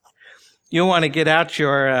You'll want to get out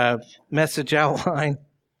your message outline.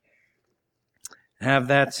 Have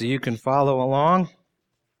that so you can follow along.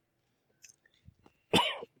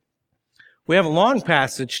 We have a long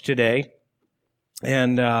passage today,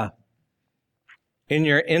 and in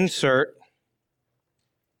your insert,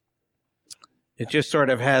 it just sort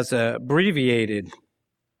of has a abbreviated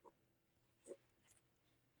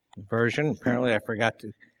version. Apparently, I forgot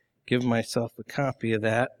to give myself a copy of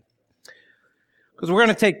that. Because we're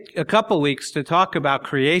going to take a couple weeks to talk about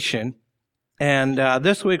creation. And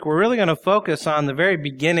this week, we're really going to focus on the very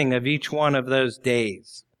beginning of each one of those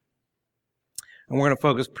days. And we're going to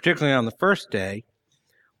focus particularly on the first day.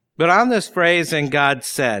 But on this phrase, "and God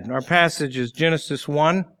said," our passage is Genesis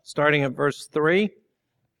 1, starting at verse 3.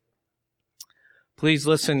 Please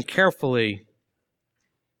listen carefully,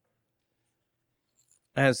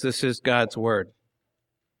 as this is God's word.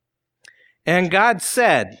 "And God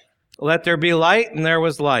said, let there be light, and there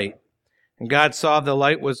was light. And God saw the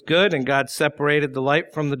light was good, and God separated the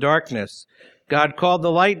light from the darkness. God called the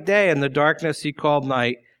light day, and the darkness he called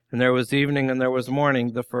night. And there was evening, and there was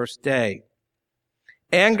morning, the first day.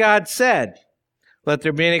 And God said, let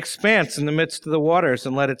there be an expanse in the midst of the waters,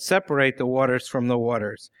 and let it separate the waters from the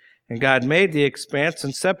waters. And God made the expanse,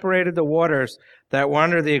 and separated the waters that were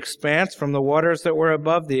under the expanse from the waters that were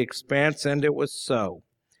above the expanse, and it was so.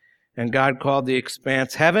 And God called the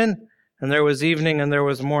expanse heaven, and there was evening, and there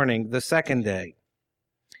was morning, the second day.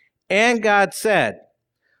 And God said,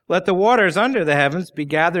 let the waters under the heavens be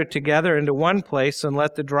gathered together into one place, and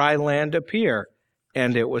let the dry land appear.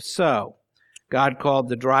 And it was so. God called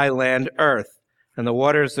the dry land earth, and the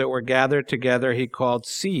waters that were gathered together he called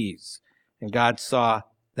seas. And God saw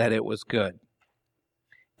that it was good.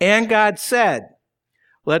 And God said,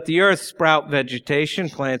 let the earth sprout vegetation,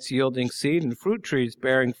 plants yielding seed, and fruit trees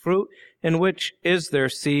bearing fruit, in which is their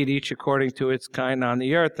seed, each according to its kind on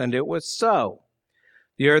the earth. And it was so.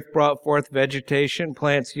 The earth brought forth vegetation,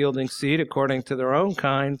 plants yielding seed according to their own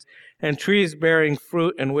kinds, and trees bearing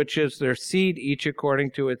fruit, in which is their seed, each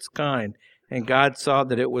according to its kind. And God saw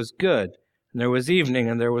that it was good. And there was evening,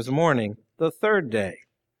 and there was morning, the third day.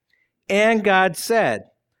 And God said,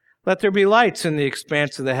 let there be lights in the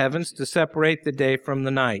expanse of the heavens to separate the day from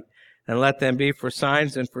the night, and let them be for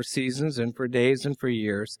signs and for seasons and for days and for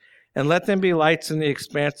years, and let them be lights in the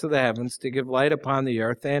expanse of the heavens to give light upon the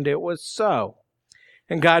earth. And it was so.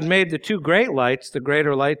 And God made the two great lights, the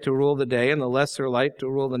greater light to rule the day and the lesser light to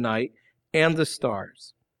rule the night, and the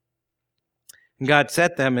stars. And God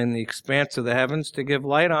set them in the expanse of the heavens to give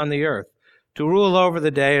light on the earth, to rule over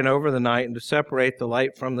the day and over the night, and to separate the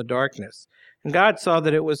light from the darkness. And God saw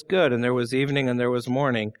that it was good, and there was evening, and there was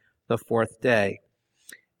morning, the fourth day.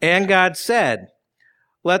 And God said,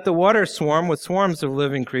 let the waters swarm with swarms of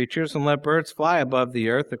living creatures, and let birds fly above the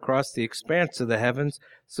earth across the expanse of the heavens.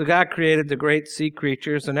 So God created the great sea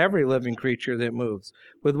creatures and every living creature that moves,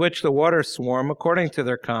 with which the waters swarm according to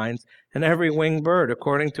their kinds, and every winged bird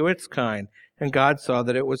according to its kind. And God saw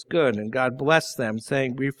that it was good, and God blessed them,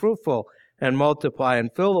 saying, be fruitful and multiply,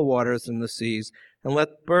 and fill the waters and the seas, and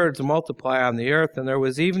let birds multiply on the earth. And there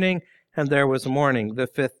was evening, and there was morning, the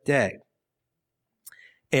fifth day.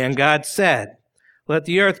 And God said, let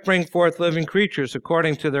the earth bring forth living creatures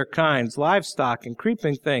according to their kinds, livestock and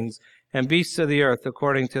creeping things, and beasts of the earth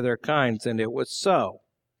according to their kinds. And it was so.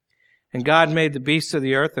 And God made the beasts of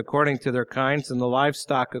the earth according to their kinds, and the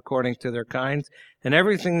livestock according to their kinds, and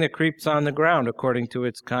everything that creeps on the ground according to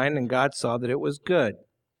its kind. And God saw that it was good.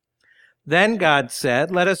 Then God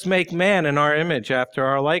said, let us make man in our image, after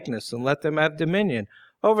our likeness, and let them have dominion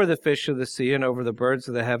over the fish of the sea, and over the birds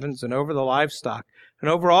of the heavens, and over the livestock,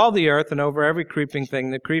 and over all the earth, and over every creeping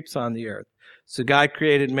thing that creeps on the earth. So God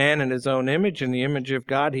created man in his own image. In the image of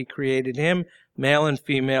God he created him, male and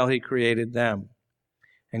female he created them.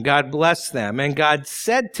 And God blessed them. And God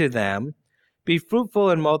said to them, be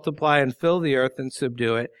fruitful and multiply, and fill the earth and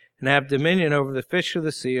subdue it, and have dominion over the fish of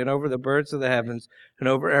the sea, and over the birds of the heavens, and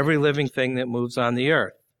over every living thing that moves on the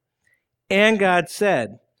earth. And God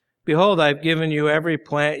said, behold, I have given you every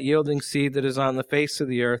plant yielding seed that is on the face of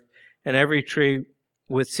the earth, and every tree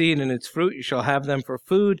with seed in its fruit. You shall have them for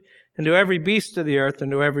food, and to every beast of the earth,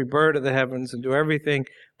 and to every bird of the heavens, and to everything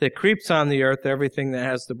that creeps on the earth, everything that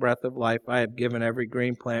has the breath of life, I have given every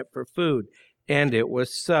green plant for food. And it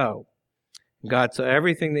was so. God saw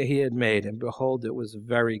everything that he had made, and behold, it was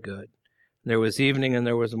very good. There was evening, and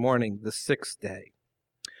there was morning, the sixth day.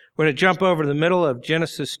 We're going to jump over to the middle of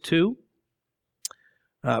Genesis 2,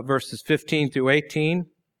 verses 15 through 18.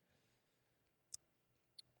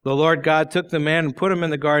 The Lord God took the man and put him in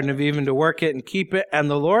the Garden of Eden to work it and keep it. And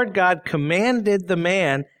the Lord God commanded the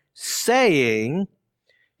man, saying,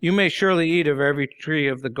 you may surely eat of every tree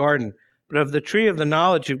of the garden, But of the tree of the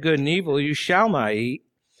knowledge of good and evil you shall not eat,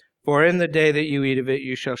 for in the day that you eat of it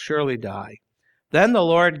you shall surely die. Then the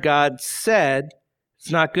Lord God said, it's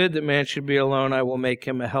not good that man should be alone. I will make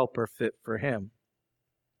him a helper fit for him.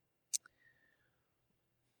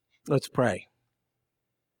 Let's pray.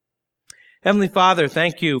 Heavenly Father,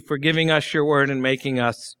 thank you for giving us your word and making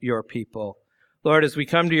us your people. Lord, as we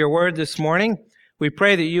come to your word this morning, we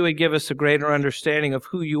pray that you would give us a greater understanding of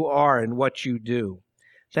who you are and what you do.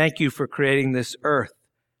 Thank you for creating this earth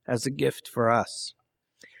as a gift for us.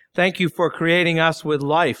 Thank you for creating us with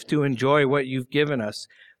life to enjoy what you've given us.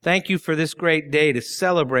 Thank you for this great day to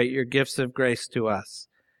celebrate your gifts of grace to us.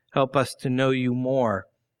 Help us to know you more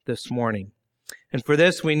this morning. And for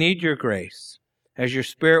this, we need your grace. As your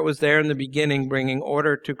Spirit was there in the beginning, bringing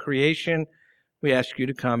order to creation, we ask you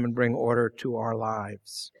to come and bring order to our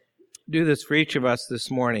lives. Do this for each of us this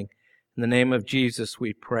morning. In the name of Jesus,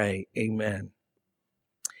 we pray. Amen.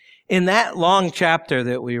 In that long chapter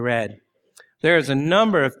that we read, there is a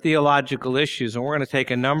number of theological issues, and we're going to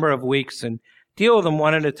take a number of weeks and deal with them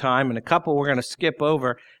one at a time, and a couple we're going to skip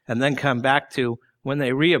over and then come back to when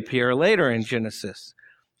they reappear later in Genesis.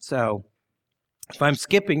 So, if I'm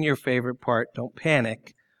skipping your favorite part, don't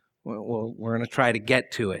panic. We're going to try to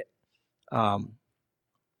get to it.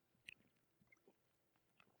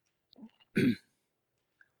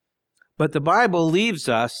 But the Bible leaves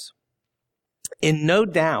us in no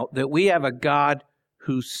doubt that we have a God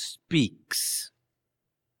who speaks.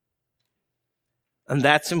 And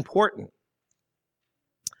that's important.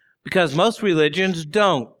 Because most religions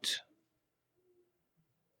don't.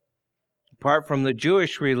 Apart from the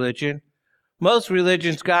Jewish religion, most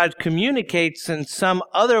religions, God communicates in some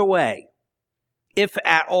other way, if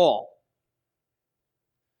at all.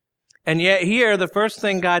 And yet here, the first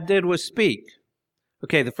thing God did was speak.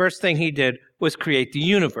 Okay, the first thing he did was create the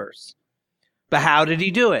universe. But how did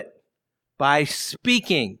he do it? By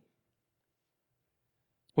speaking.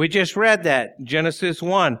 We just read that, Genesis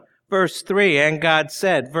 1, verse 3, and God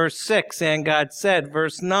said. Verse 6, and God said.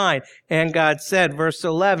 Verse 9, and God said. Verse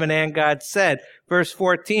 11, and God said. Verse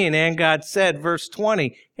 14, and God said. Verse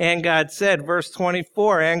 20, and God said. Verse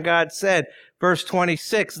 24, and God said. Verse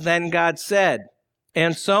 26, then God said.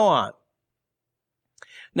 And so on.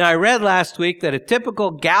 Now, I read last week that a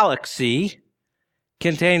typical galaxy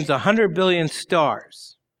contains 100 billion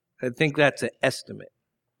stars. I think that's an estimate.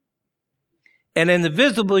 And in the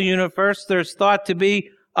visible universe, there's thought to be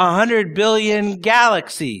 100 billion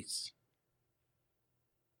galaxies.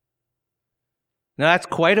 Now, that's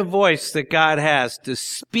quite a voice that God has to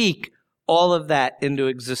speak all of that into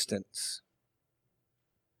existence.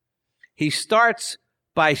 He starts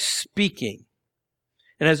by speaking.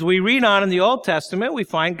 And as we read on in the Old Testament, we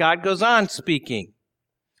find God goes on speaking.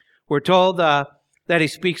 We're told that he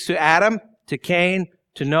speaks to Adam, to Cain,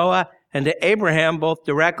 to Noah, and to Abraham, both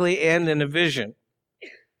directly and in a vision.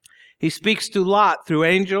 He speaks to Lot through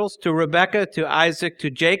angels, to Rebekah, to Isaac,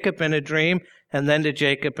 to Jacob in a dream, and then to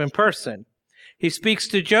Jacob in person. He speaks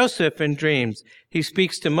to Joseph in dreams. He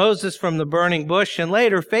speaks to Moses from the burning bush, and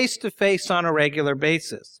later face to face on a regular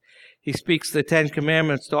basis. He speaks the Ten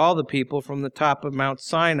Commandments to all the people from the top of Mount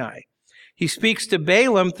Sinai. He speaks to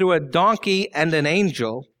Balaam through a donkey and an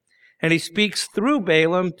angel, and he speaks through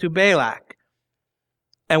Balaam to Balak.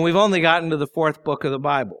 And we've only gotten to the fourth book of the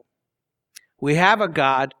Bible. We have a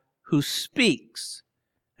God who speaks,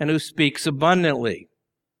 and who speaks abundantly.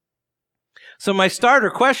 So my starter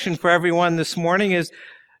question for everyone this morning is,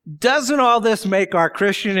 doesn't all this make our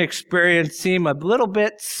Christian experience seem a little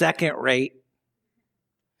bit second-rate?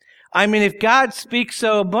 I mean, if God speaks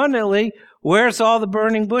so abundantly, where's all the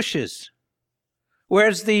burning bushes?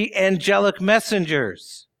 Where's the angelic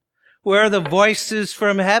messengers? Where are the voices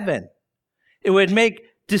from heaven? It would make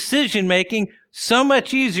decision-making so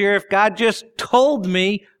much easier if God just told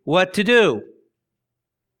me what to do.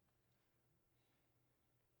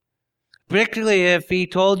 Particularly if he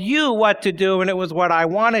told you what to do and it was what I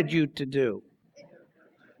wanted you to do.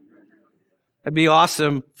 That'd be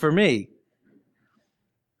awesome for me.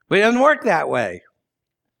 But it doesn't work that way.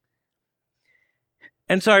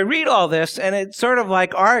 And so I read all this, and it's sort of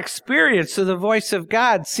like our experience of the voice of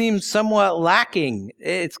God seems somewhat lacking.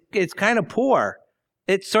 It's kind of poor.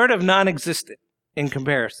 It's sort of non-existent in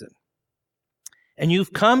comparison. And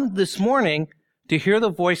you've come this morning to hear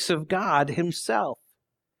the voice of God himself.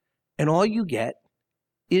 And all you get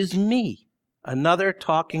is me, another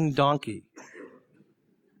talking donkey.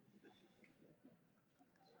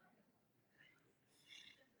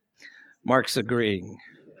 Mark's agreeing.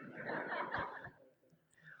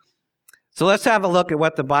 So let's have a look at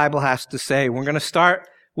what the Bible has to say. We're going to start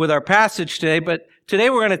with our passage today, but today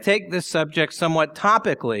we're going to take this subject somewhat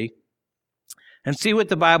topically and see what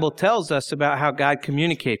the Bible tells us about how God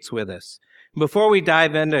communicates with us. Before we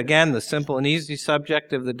dive into, again, the simple and easy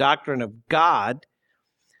subject of the doctrine of God,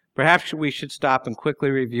 perhaps we should stop and quickly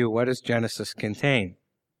review what does Genesis contain.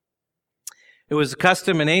 It was a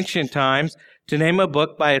custom in ancient times to name a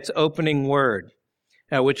book by its opening word,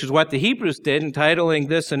 which is what the Hebrews did, entitling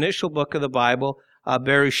this initial book of the Bible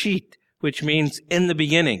Bereshit, which means in the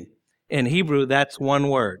beginning. In Hebrew, that's one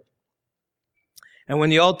word. And when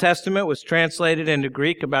the Old Testament was translated into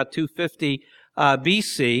Greek about 250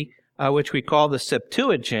 BC, which we call the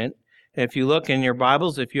Septuagint, if you look in your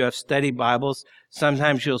Bibles, if you have study Bibles,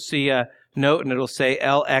 sometimes you'll see a note and it'll say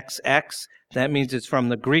LXX. That means it's from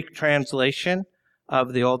the Greek translation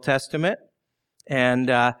of the Old Testament. And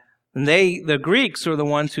the Greeks are the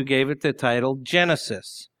ones who gave it the title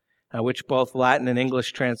Genesis, which both Latin and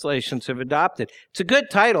English translations have adopted. It's a good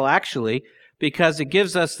title, actually, because it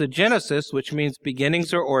gives us the genesis, which means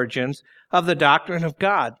beginnings or origins, of the doctrine of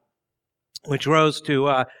God, which rose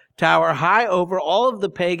to tower high over all of the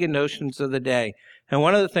pagan notions of the day. And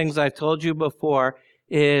one of the things I told you before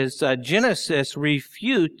is Genesis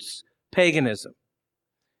refutes paganism.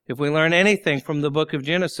 If we learn anything from the book of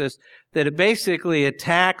Genesis, that it basically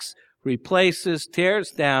attacks, replaces,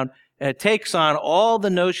 tears down, and it takes on all the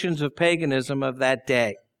notions of paganism of that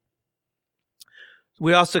day.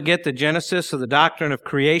 We also get the genesis of the doctrine of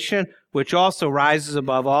creation, which also rises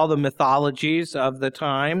above all the mythologies of the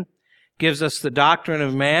time. Gives us the doctrine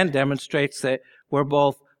of man, demonstrates that we're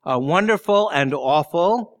both wonderful and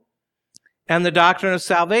awful. And the doctrine of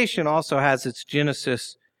salvation also has its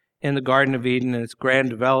genesis in the Garden of Eden and its grand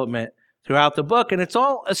development throughout the book. And it's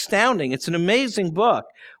all astounding. It's an amazing book.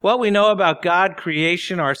 What we know about God,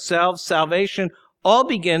 creation, ourselves, salvation, all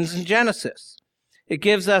begins in Genesis. It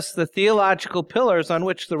gives us the theological pillars on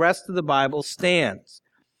which the rest of the Bible stands.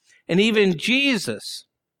 And even Jesus,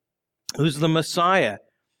 who's the Messiah,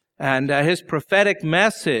 and his prophetic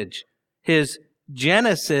message, his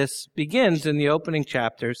Genesis, begins in the opening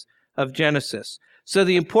chapters of Genesis. So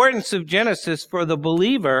the importance of Genesis for the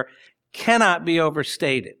believer cannot be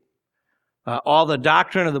overstated. All the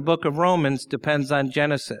doctrine of the book of Romans depends on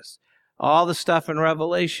Genesis. All the stuff in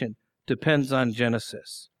Revelation depends on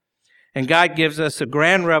Genesis. And God gives us a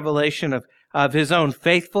grand revelation of his own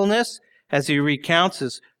faithfulness as he recounts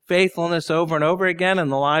his faithfulness over and over again in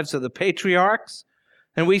the lives of the patriarchs.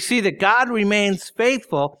 And we see that God remains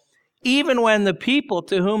faithful even when the people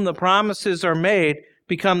to whom the promises are made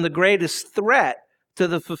become the greatest threat to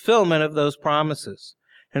the fulfillment of those promises.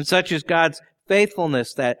 And such is God's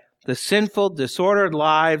faithfulness that the sinful, disordered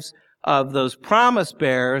lives of those promise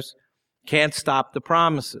bearers can't stop the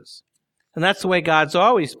promises. And that's the way God's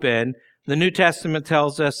always been. The New Testament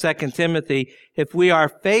tells us, 2 Timothy, if we are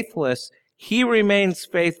faithless, he remains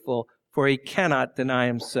faithful, for he cannot deny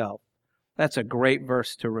himself. That's a great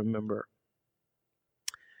verse to remember.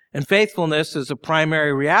 And faithfulness is a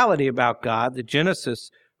primary reality about God, the Genesis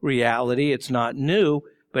reality. It's not new,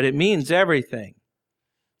 but it means everything.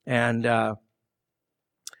 And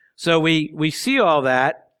so we see all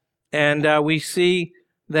that, and we see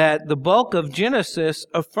that the bulk of Genesis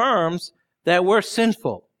affirms that we're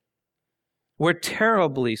sinful. We're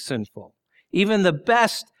terribly sinful. Even the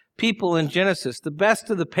best people in Genesis, the best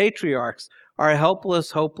of the patriarchs, are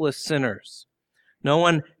helpless, hopeless sinners. No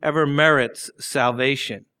one ever merits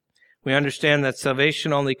salvation. We understand that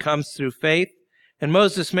salvation only comes through faith, and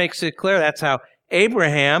Moses makes it clear that's how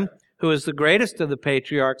Abraham, who is the greatest of the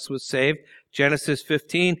patriarchs, was saved. Genesis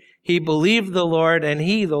 15, he believed the Lord, and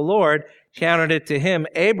he, the Lord, counted it to him,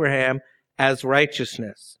 Abraham, as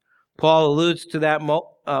righteousness. Paul alludes to that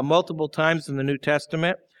multiple times in the New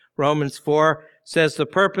Testament. Romans 4 says the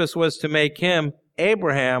purpose was to make him,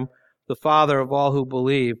 Abraham, the father of all who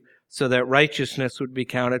believe, so that righteousness would be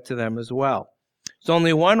counted to them as well. There's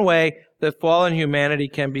only one way that fallen humanity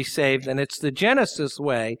can be saved, and it's the Genesis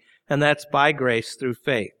way, and that's by grace through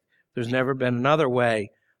faith. There's never been another way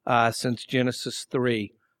since Genesis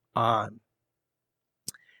 3 on.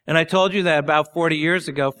 And I told you that about 40 years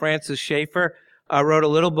ago, Francis Schaeffer wrote a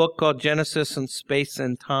little book called Genesis in Space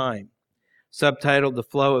and Time, subtitled The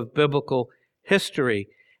Flow of Biblical History.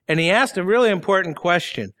 And he asked a really important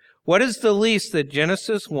question. What is the least that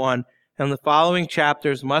Genesis 1 and the following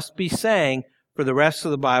chapters must be saying for the rest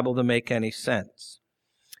of the Bible to make any sense?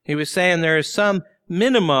 He was saying there is some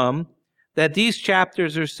minimum that these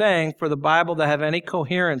chapters are saying for the Bible to have any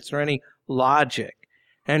coherence or any logic.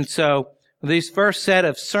 And so these first set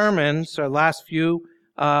of sermons, or last few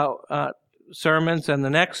sermons and the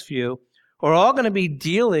next few, are all going to be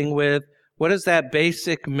dealing with what is that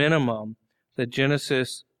basic minimum that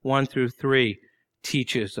Genesis 1 through 3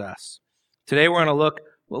 teaches us. Today we're going to look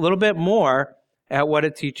a little bit more at what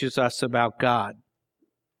it teaches us about God.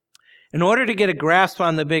 In order to get a grasp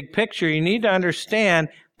on the big picture, you need to understand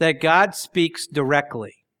that God speaks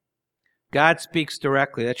directly. God speaks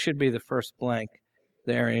directly. That should be the first blank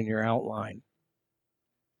there in your outline.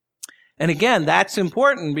 And again, that's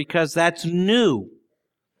important because that's new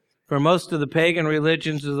for most of the pagan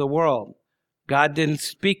religions of the world. God didn't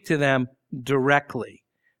speak to them directly.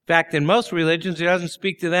 In fact, in most religions, He doesn't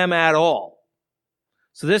speak to them at all.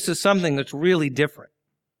 So this is something that's really different.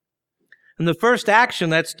 And the first action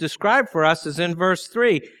that's described for us is in verse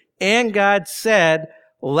 3. And God said,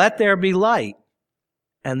 "Let there be light."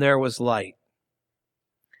 And there was light.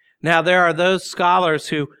 Now, there are those scholars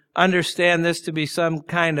who understand this to be some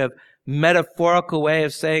kind of metaphorical way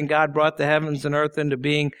of saying God brought the heavens and earth into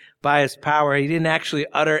being by His power. He didn't actually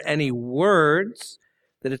utter any words,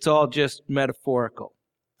 that it's all just metaphorical.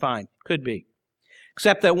 Fine, could be.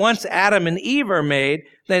 Except that once Adam and Eve are made,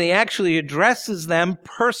 then He actually addresses them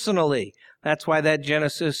personally. That's why that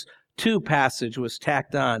Genesis 2 passage was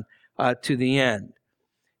tacked on to the end.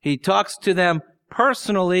 He talks to them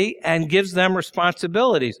personally and gives them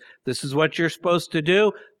responsibilities. This is what you're supposed to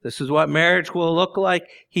do. This is what marriage will look like.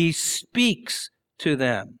 He speaks to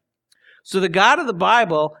them. So the God of the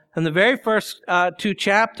Bible, in the very first 2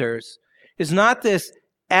 chapters, is not this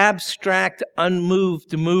abstract,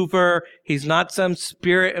 unmoved mover. He's not some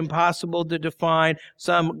spirit impossible to define,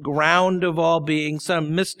 some ground of all being,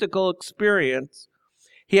 some mystical experience.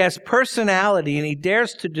 He has personality, and He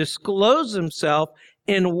dares to disclose Himself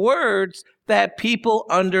in words that people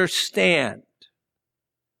understand.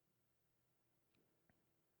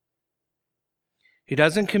 He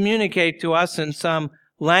doesn't communicate to us in some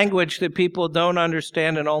language that people don't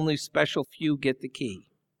understand and only special few get the key.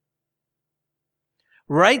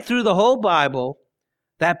 Right through the whole Bible,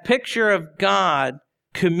 that picture of God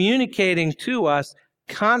communicating to us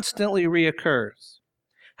constantly reoccurs.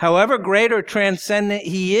 However great or transcendent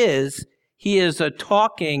He is a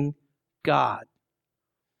talking God.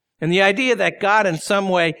 And the idea that God in some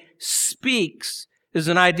way speaks is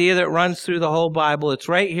an idea that runs through the whole Bible. It's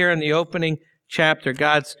right here in the opening chapter.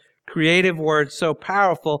 God's creative word so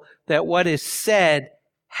powerful that what is said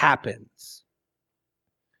happens.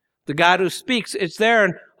 The God who speaks, it's there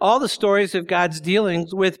in all the stories of God's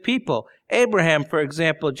dealings with people. Abraham, for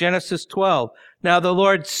example, Genesis 12. Now the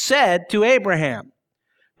Lord said to Abraham,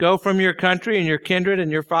 "Go from your country and your kindred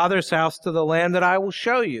and your father's house to the land that I will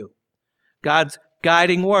show you." God's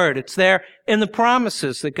guiding word. It's there in the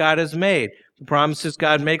promises that God has made. The promises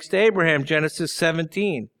God makes to Abraham, Genesis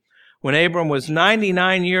 17. When Abram was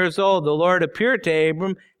 99 years old, the Lord appeared to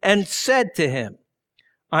Abram and said to him,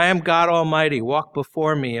 "I am God Almighty. Walk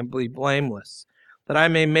before me and be blameless, that I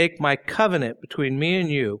may make my covenant between me and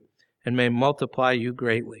you and may multiply you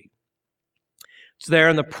greatly." It's there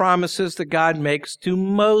in the promises that God makes to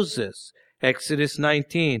Moses, Exodus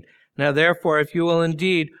 19. Now therefore, if you will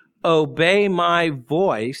indeed obey my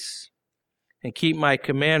voice and keep my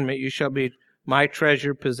commandment, you shall be my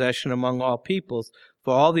treasured possession among all peoples,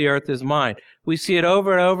 for all the earth is mine. We see it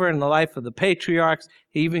over and over in the life of the patriarchs,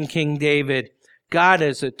 even King David. God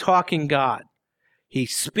is a talking God. He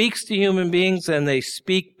speaks to human beings and they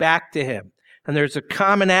speak back to Him. And there's a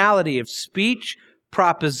commonality of speech,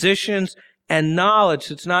 propositions, and knowledge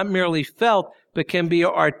that's not merely felt, but can be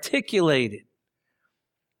articulated.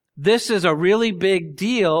 This is a really big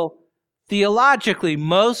deal theologically.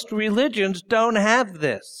 Most religions don't have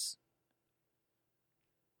this,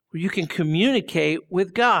 where you can communicate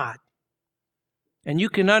with God. And you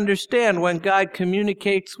can understand when God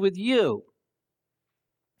communicates with you.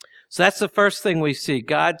 So that's the first thing we see.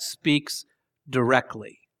 God speaks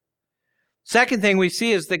directly. Second thing we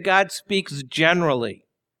see is that God speaks generally.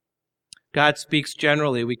 God speaks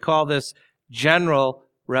generally. We call this general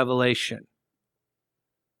revelation.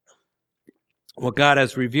 What God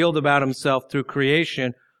has revealed about Himself through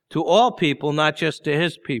creation to all people, not just to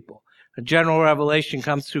His people. A general revelation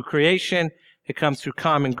comes through creation. It comes through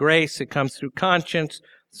common grace. It comes through conscience.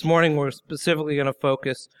 This morning we're specifically going to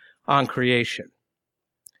focus on creation.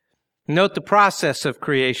 Note the process of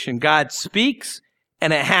creation. God speaks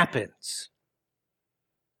and it happens.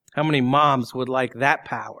 How many moms would like that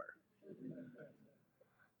power?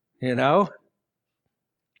 You know?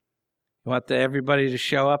 You want everybody to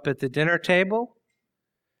show up at the dinner table?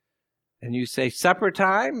 And you say supper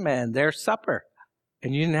time, and there's supper.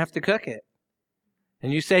 And you didn't have to cook it.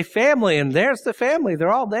 And you say family, and there's the family.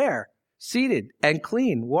 They're all there, seated and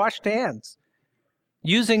clean, washed hands,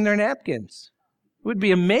 using their napkins. It would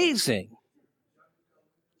be amazing.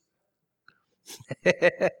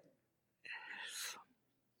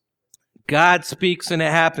 God speaks and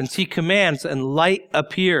it happens. He commands and light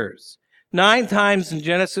appears. 9 times in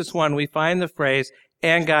Genesis 1, we find the phrase,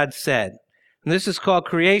 and God said. And this is called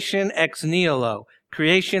creation ex nihilo,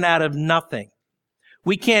 creation out of nothing.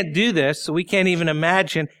 We can't do this, so we can't even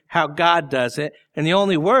imagine how God does it. And the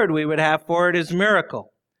only word we would have for it is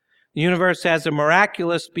miracle. The universe has a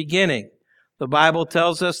miraculous beginning. The Bible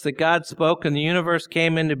tells us that God spoke and the universe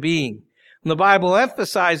came into being. And the Bible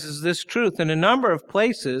emphasizes this truth in a number of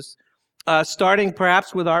places, starting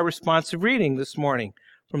perhaps with our responsive reading this morning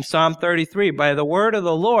from Psalm 33. By the word of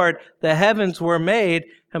the Lord the heavens were made,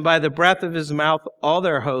 and by the breath of his mouth all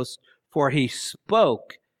their host. For he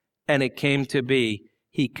spoke, and it came to be.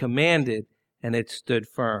 He commanded, and it stood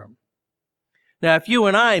firm. Now, if you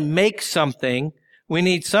and I make something, we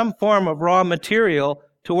need some form of raw material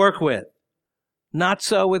to work with. Not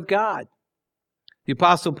so with God. The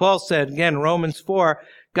Apostle Paul said, again, Romans 4,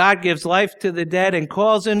 God gives life to the dead and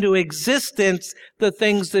calls into existence the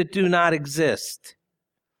things that do not exist.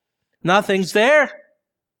 Nothing's there,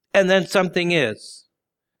 and then something is.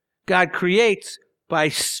 God creates by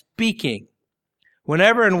speaking.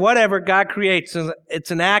 Whenever and whatever God creates,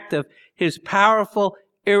 it's an act of his powerful,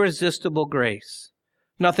 irresistible grace.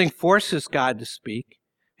 Nothing forces God to speak.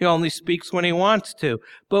 He only speaks when he wants to.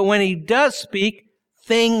 But when he does speak,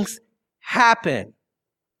 things happen.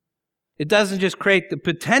 It doesn't just create the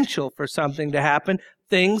potential for something to happen.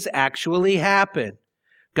 Things actually happen.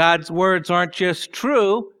 God's words aren't just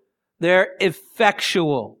true. They're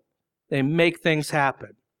effectual. They make things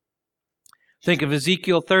happen. Think of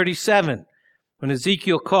Ezekiel 37. When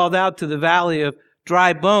Ezekiel called out to the valley of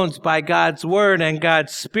dry bones by God's word and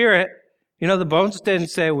God's spirit, the bones didn't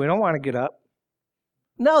say, we don't want to get up.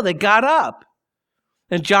 No, they got up.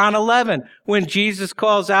 In John 11, when Jesus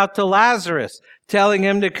calls out to Lazarus, telling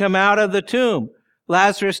him to come out of the tomb,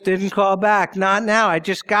 Lazarus didn't call back. Not now. I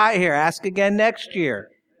just got here. Ask again next year.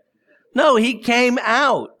 No, he came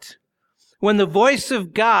out. When the voice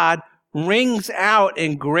of God rings out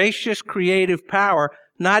in gracious creative power,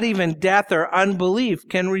 not even death or unbelief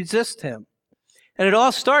can resist him. And it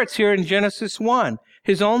all starts here in Genesis 1.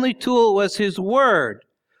 His only tool was his word,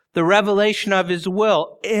 the revelation of his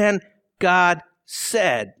will, and God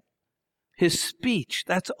said. His speech,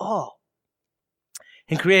 that's all.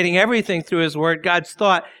 In creating everything through his word, God's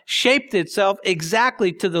thought shaped itself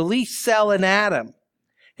exactly to the least cell and atom.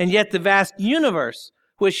 And yet the vast universe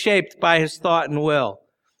was shaped by his thought and will.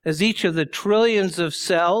 As each of the trillions of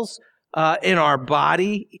cells in our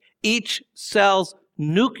body, each cell's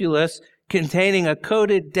nucleus containing a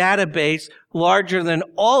coded database larger than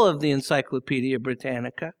all of the Encyclopedia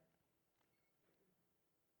Britannica.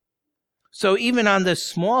 So even on this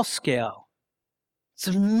small scale, it's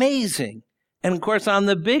amazing. And of course, on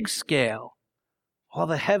the big scale, all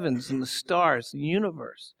the heavens and the stars, the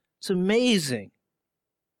universe, it's amazing.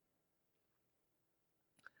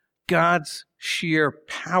 God's sheer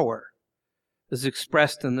power is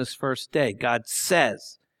expressed in this first day. God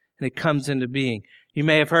says, and it comes into being. You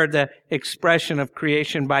may have heard the expression of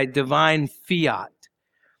creation by divine fiat.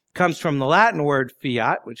 It comes from the Latin word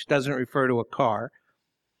fiat, which doesn't refer to a car.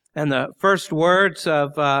 And the first words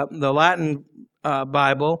of the Latin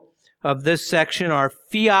Bible of this section are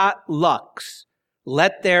fiat lux.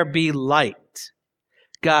 Let there be light.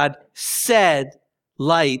 God said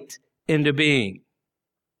light into being.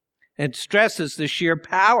 It stresses the sheer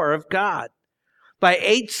power of God. By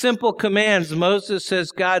 8 simple commands, Moses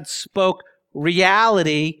says God spoke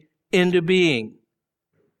reality into being.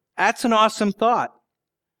 That's an awesome thought.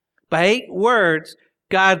 By 8 words,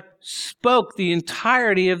 God spoke the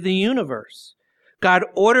entirety of the universe. God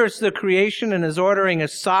orders the creation and his ordering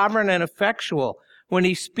is sovereign and effectual. When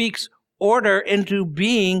he speaks order into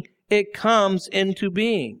being, it comes into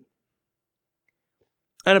being.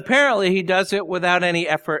 And apparently he does it without any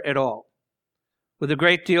effort at all, with a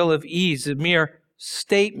great deal of ease, a mere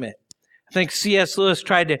statement. I think C.S. Lewis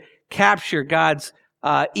tried to capture God's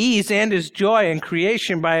ease and his joy in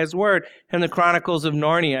creation by his word in the Chronicles of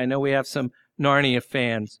Narnia. I know we have some Narnia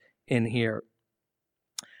fans in here.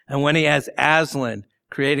 And when he has Aslan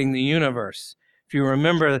creating the universe, if you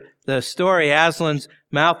remember the story, Aslan's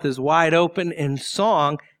mouth is wide open in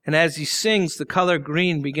song, and as he sings, the color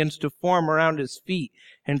green begins to form around his feet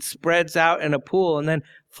and spreads out in a pool, and then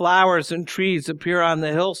flowers and trees appear on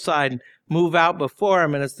the hillside and move out before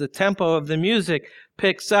him. And as the tempo of the music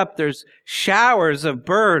picks up, there's showers of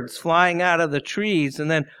birds flying out of the trees,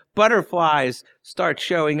 and then butterflies start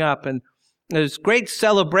showing up. And there's great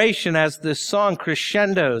celebration as this song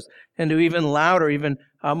crescendos into even louder, even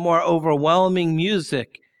more overwhelming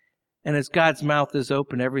music. And as God's mouth is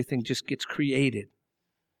open, everything just gets created.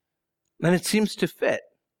 And it seems to fit.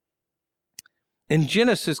 In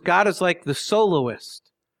Genesis, God is like the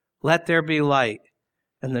soloist let there be light.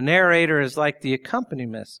 And the narrator is like the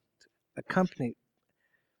accompanist,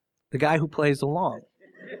 the guy who plays along.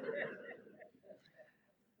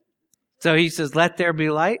 So he says, let there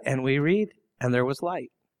be light, and we read, and there was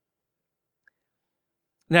light.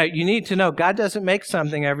 Now, you need to know, God doesn't make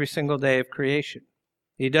something every single day of creation.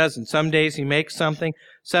 He doesn't. Some days he makes something.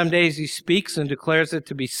 Some days he speaks and declares it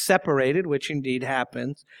to be separated, which indeed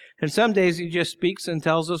happens. And some days he just speaks and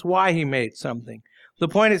tells us why he made something. The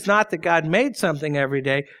point is not that God made something every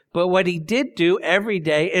day, but what he did do every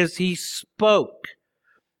day is he spoke.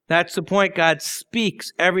 That's the point. God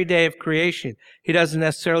speaks every day of creation. He doesn't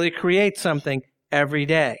necessarily create something every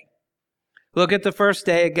day. Look at the first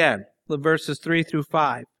day again, the verses 3 through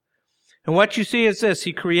 5. And what you see is this.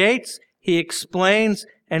 He creates, he explains,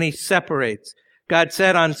 and he separates. God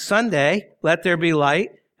said on Sunday, let there be light,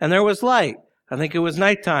 and there was light. I think it was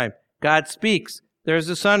nighttime. God speaks. There's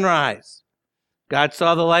a sunrise. God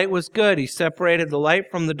saw the light was good. He separated the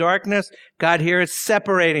light from the darkness. God here is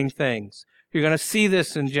separating things. You're going to see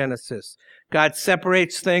this in Genesis. God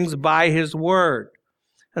separates things by his word.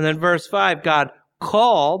 And then verse 5, God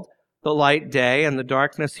called the light day, and the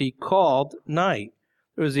darkness he called night.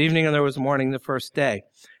 There was evening and there was morning the first day.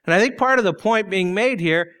 And I think part of the point being made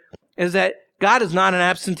here is that God is not an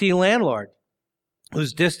absentee landlord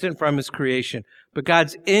who's distant from his creation, but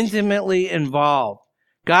God's intimately involved.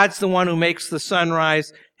 God's the one who makes the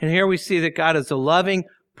sunrise. And here we see that God is a loving,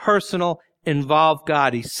 personal, involved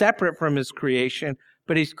God. He's separate from his creation,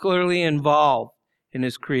 but he's clearly involved in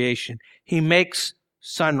his creation. He makes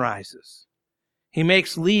sunrises. He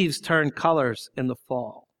makes leaves turn colors in the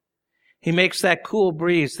fall. He makes that cool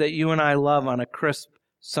breeze that you and I love on a crisp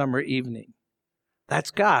summer evening.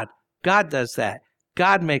 That's God. God does that.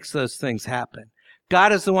 God makes those things happen.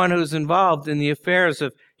 God is the one who's involved in the affairs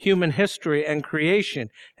of human history and creation.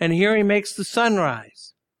 And here he makes the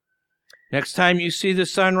sunrise. Next time you see the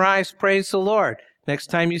sunrise, praise the Lord. Next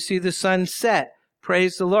time you see the sun set,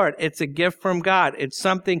 praise the Lord. It's a gift from God. It's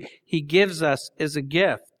something he gives us as a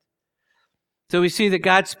gift. So we see that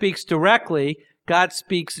God speaks directly, God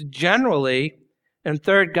speaks generally, and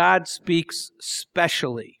third, God speaks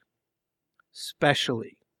specially.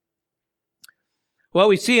 Specially. What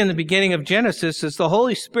we see in the beginning of Genesis is the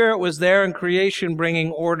Holy Spirit was there in creation bringing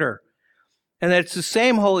order. And that it's the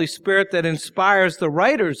same Holy Spirit that inspires the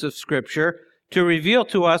writers of Scripture to reveal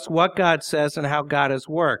to us what God says and how God has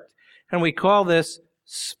worked. And we call this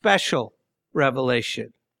special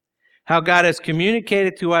revelation. How God has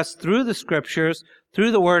communicated to us through the Scriptures,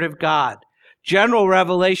 through the Word of God. General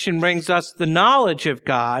revelation brings us the knowledge of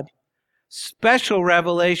God. Special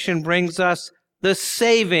revelation brings us the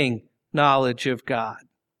saving knowledge of God.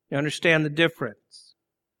 You understand the difference?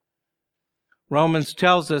 Romans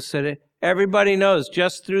tells us that everybody knows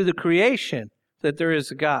just through the creation that there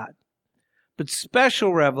is a God. But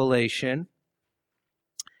special revelation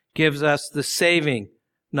gives us the saving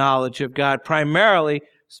knowledge of God. Primarily,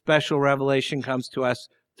 special revelation comes to us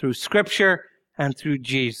through Scripture and through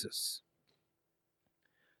Jesus.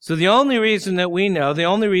 So the only reason that we know, the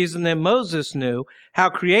only reason that Moses knew how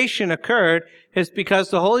creation occurred is because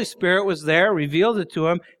the Holy Spirit was there, revealed it to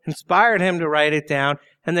him, inspired him to write it down,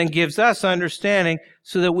 and then gives us understanding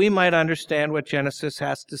so that we might understand what Genesis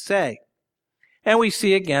has to say. And we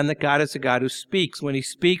see again that God is a God who speaks. When he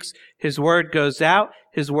speaks, his word goes out,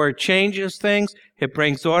 his word changes things, it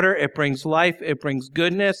brings order, it brings life, it brings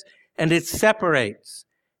goodness, and it separates.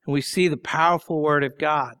 And we see the powerful word of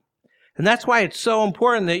God. And that's why it's so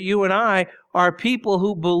important that you and I are people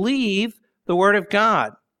who believe the word of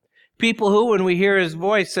God. People who, when we hear his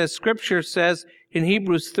voice, as Scripture says in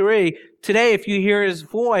Hebrews 3, today if you hear his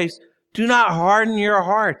voice, do not harden your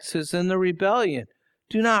hearts as in the rebellion.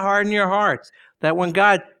 Do not harden your hearts. That when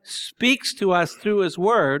God speaks to us through his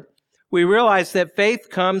word, we realize that faith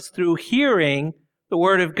comes through hearing the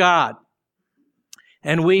word of God.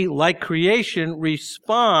 And we, like creation,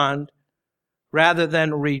 respond rather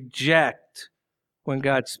than reject when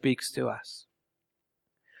God speaks to us.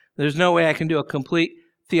 There's no way I can do a complete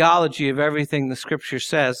theology of everything the Scripture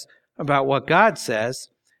says about what God says,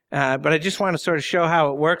 but I just want to sort of show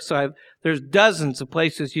how it works. So there's dozens of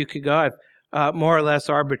places you could go. I've more or less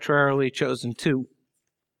arbitrarily chosen two.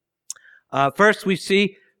 First, we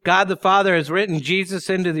see God the Father has written Jesus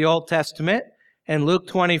into the Old Testament. In Luke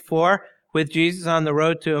 24, with Jesus on the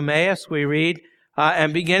road to Emmaus, we read,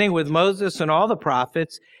 and beginning with Moses and all the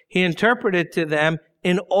prophets, he interpreted to them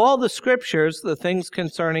in all the Scriptures the things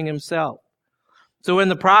concerning himself. So when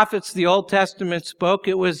the prophets, the Old Testament spoke,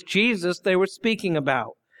 it was Jesus they were speaking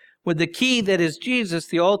about. With the key that is Jesus,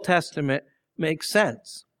 the Old Testament makes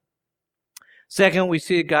sense. Second, we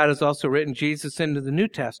see that God has also written Jesus into the New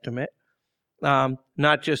Testament,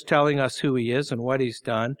 not just telling us who he is and what he's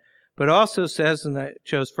done, but also says, and that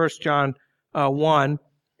shows 1 John 1,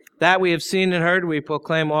 that we have seen and heard we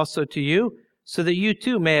proclaim also to you, so that you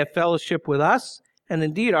too may have fellowship with us. And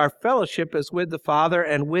indeed, our fellowship is with the Father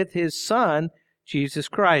and with his Son, Jesus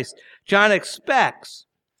Christ. John expects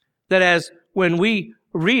that as when we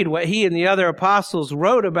read what he and the other apostles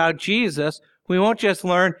wrote about Jesus, we won't just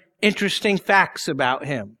learn interesting facts about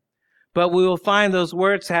him, but we will find those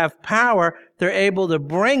words have power. They're able to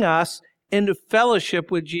bring us into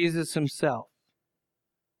fellowship with Jesus himself.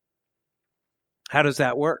 How does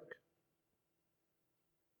that work?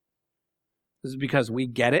 Is it because we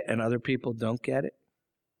get it and other people don't get it?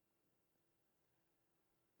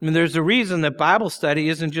 I mean, there's a reason that Bible study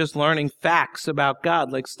isn't just learning facts about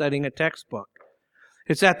God like studying a textbook.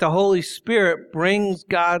 It's that the Holy Spirit brings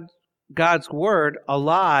God's Word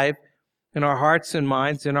alive in our hearts and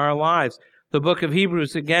minds, in our lives. The book of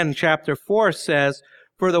Hebrews, again, chapter 4 says,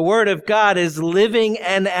 "For the Word of God is living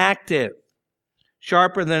and active,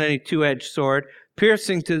 sharper than any two-edged sword,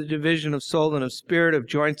 piercing to the division of soul and of spirit, of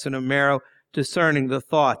joints and of marrow, discerning the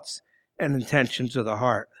thoughts and intentions of the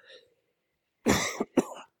heart."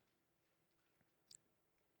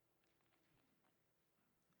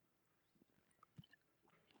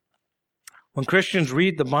 When Christians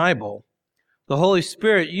read the Bible, the Holy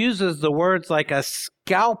Spirit uses the words like a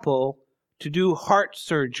scalpel to do heart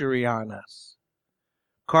surgery on us,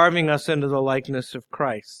 carving us into the likeness of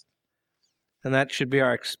Christ. And that should be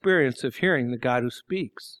our experience of hearing the God who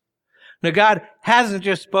speaks. Now, God hasn't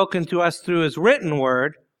just spoken to us through his written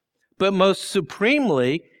word, but most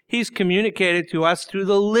supremely, he's communicated to us through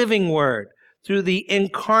the living word, through the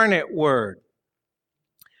incarnate word.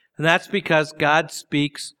 And that's because God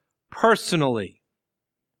speaks personally.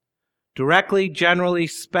 Directly, generally,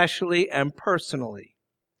 specially, and personally.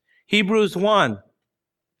 Hebrews 1.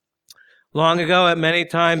 Long ago, at many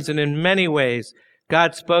times and in many ways,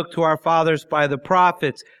 God spoke to our fathers by the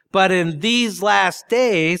prophets, but in these last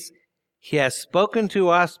days, he has spoken to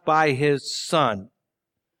us by his Son,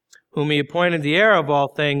 whom he appointed the heir of all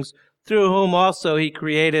things, through whom also he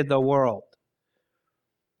created the world.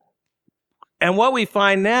 And what we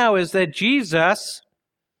find now is that Jesus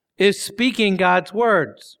is speaking God's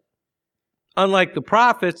words. Unlike the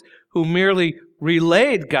prophets who merely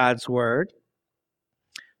relayed God's word,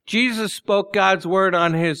 Jesus spoke God's word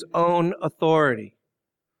on his own authority.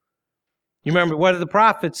 You remember, what did the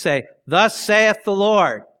prophets say? "Thus saith the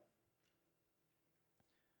Lord."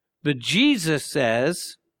 But Jesus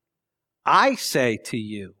says, "I say to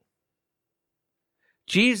you."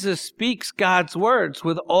 Jesus speaks God's words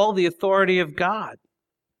with all the authority of God.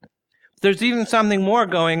 There's even something more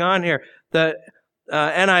going on here. The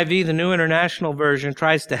NIV, the New International Version,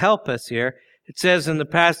 tries to help us here. It says, "In the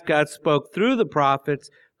past God spoke through the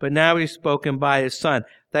prophets, but now he's spoken by his Son."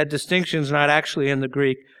 That distinction is not actually in the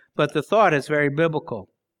Greek, but the thought is very biblical.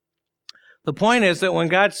 The point is that when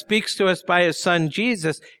God speaks to us by his Son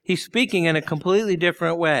Jesus, he's speaking in a completely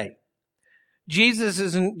different way. Jesus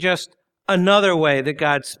isn't just another way that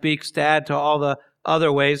God speaks to add to all the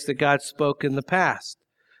other ways that God spoke in the past.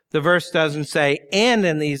 The verse doesn't say, "and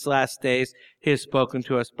in these last days he has spoken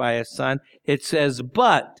to us by his Son." It says,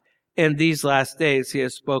 "but in these last days he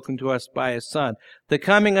has spoken to us by his Son." The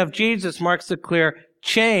coming of Jesus marks a clear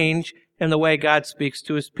change in the way God speaks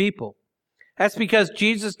to his people. That's because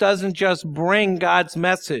Jesus doesn't just bring God's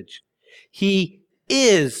message. He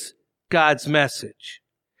is God's message.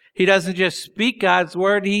 He doesn't just speak God's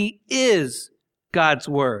word, he is God's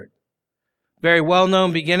word. Very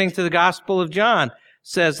well-known beginning to the Gospel of John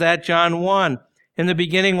says that, John 1. "In the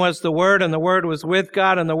beginning was the Word, and the Word was with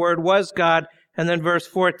God, and the Word was God." And then verse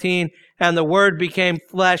 14, "And the Word became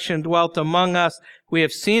flesh and dwelt among us. We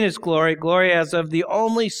have seen his glory, glory as of the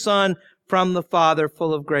only Son from the Father,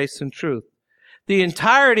 full of grace and truth." The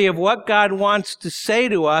entirety of what God wants to say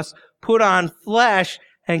to us put on flesh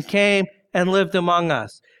and came and lived among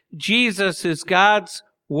us. Jesus is God's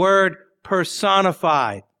Word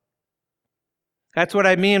personified. That's what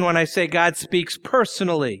I mean when I say God speaks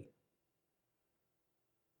personally.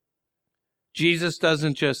 Jesus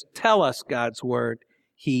doesn't just tell us God's word,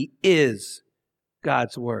 he is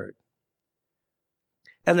God's word.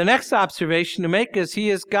 And the next observation to make is he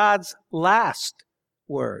is God's last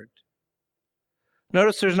word.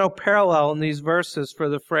 Notice there's no parallel in these verses for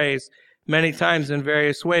the phrase many times in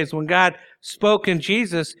various ways. When God spoke in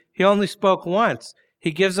Jesus, he only spoke once.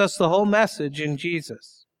 He gives us the whole message in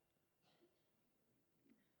Jesus.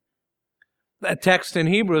 That text in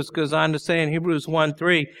Hebrews goes on to say in Hebrews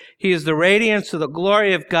 1:3, He is the radiance of the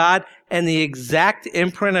glory of God and the exact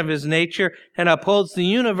imprint of His nature, and upholds the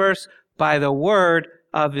universe by the word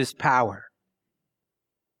of His power.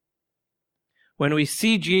 When we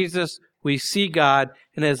see Jesus, we see God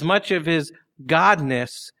in as much of His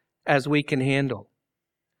Godness as we can handle.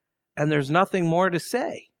 And there's nothing more to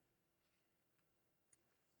say.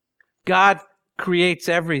 God creates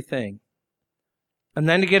everything. And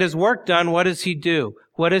then to get His work done, what does He do?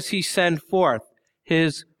 What does He send forth?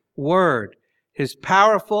 His Word. His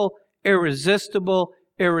powerful, irresistible,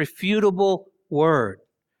 irrefutable Word.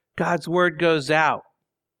 God's Word goes out.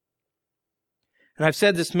 And I've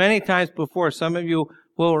said this many times before. Some of you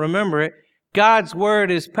will remember it. God's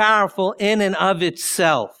Word is powerful in and of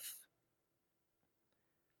itself.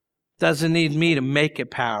 Doesn't need me to make it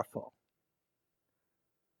powerful.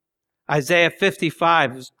 Isaiah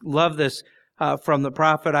 55, love this from the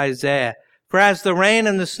prophet Isaiah. For as the rain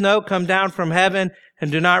and the snow come down from heaven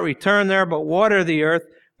and do not return there, but water the earth,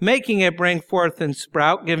 making it bring forth and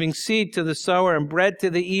sprout, giving seed to the sower and bread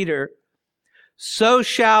to the eater, so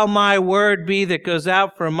shall my word be that goes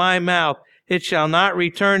out from my mouth. It shall not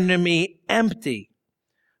return to me empty,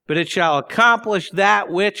 but it shall accomplish that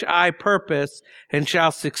which I purpose and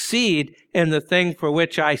shall succeed in the thing for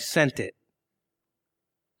which I sent it.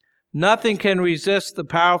 Nothing can resist the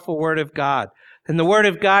powerful Word of God. And the Word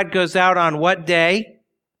of God goes out on what day?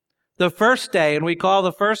 The first day. And we call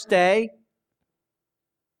the first day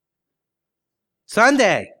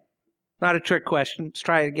Sunday. Not a trick question. Let's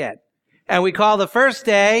try it again. And we call the first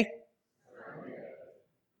day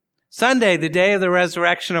Sunday, the day of the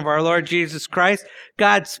resurrection of our Lord Jesus Christ.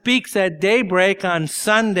 God speaks at daybreak on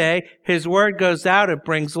Sunday. His Word goes out. It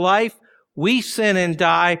brings life. We sin and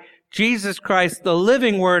die. Jesus Christ, the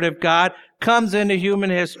living Word of God, comes into human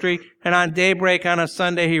history, and on daybreak on a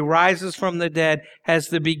Sunday, He rises from the dead as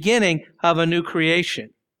the beginning of a new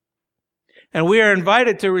creation. And we are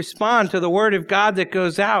invited to respond to the Word of God that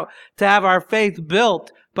goes out, to have our faith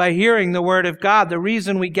built by hearing the Word of God. The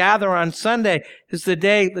reason we gather on Sunday is the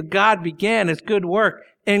day that God began His good work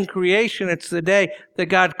in creation. It's the day that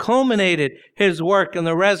God culminated His work in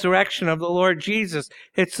the resurrection of the Lord Jesus.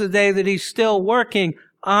 It's the day that He's still working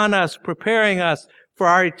on us, preparing us for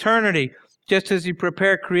our eternity, just as He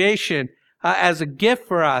prepared creation as a gift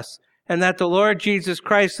for us, and that the Lord Jesus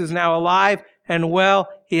Christ is now alive and well.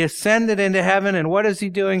 He ascended into heaven, and what is He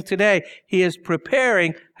doing today? He is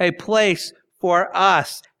preparing a place for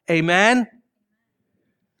us. Amen?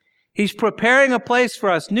 He's preparing a place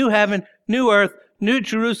for us. New heaven, new earth, new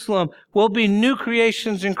Jerusalem. We'll be new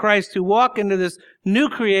creations in Christ who walk into this new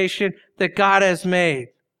creation that God has made.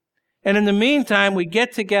 And in the meantime, we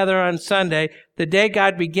get together on Sunday, the day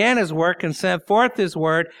God began His work and sent forth His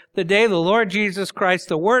Word, the day the Lord Jesus Christ,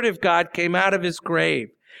 the Word of God, came out of His grave.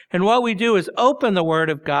 And what we do is open the Word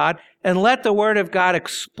of God and let the Word of God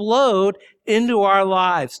explode into our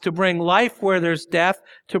lives to bring life where there's death,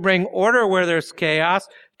 to bring order where there's chaos,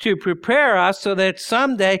 to prepare us so that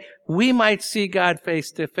someday we might see God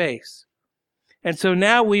face to face. And so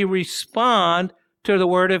now we respond to the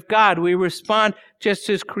Word of God. We respond just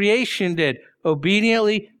as creation did,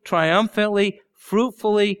 obediently, triumphantly,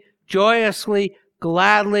 fruitfully, joyously,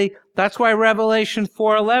 gladly. That's why Revelation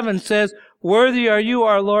 4:11 says, "Worthy are you,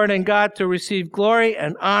 our Lord and God, to receive glory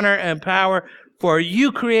and honor and power, for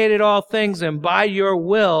you created all things, and by your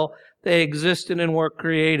will they existed and were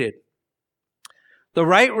created." The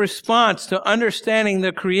right response to understanding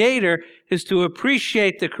the Creator is to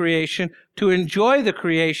appreciate the creation, to enjoy the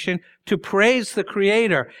creation, to praise the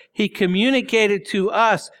Creator. He communicated to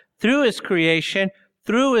us through His creation,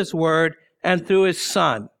 through His Word, and through His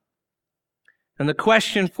Son. And the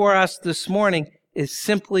question for us this morning is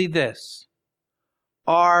simply this: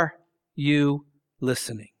 are you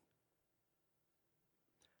listening?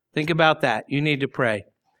 Think about that. You need to pray.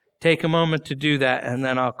 Take a moment to do that, and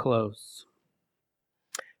then I'll close.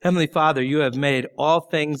 Heavenly Father, you have made all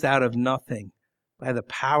things out of nothing by the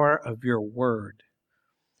power of your word.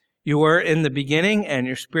 You were in the beginning, and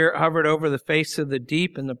your Spirit hovered over the face of the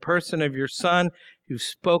deep in the person of your Son. You've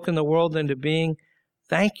spoken the world into being.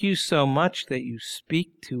 Thank you so much that you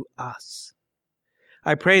speak to us.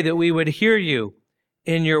 I pray that we would hear you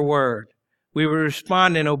in your word. We would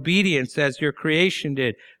respond in obedience as your creation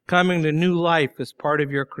did, coming to new life as part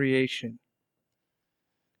of your creation.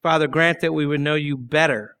 Father, grant that we would know you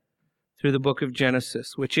better through the book of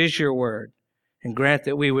Genesis, which is your word, and grant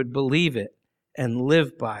that we would believe it and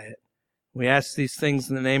live by it. We ask these things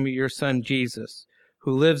in the name of your Son, Jesus,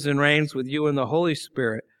 who lives and reigns with you in the Holy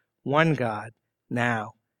Spirit, one God,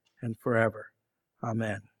 now and forever.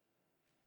 Amen.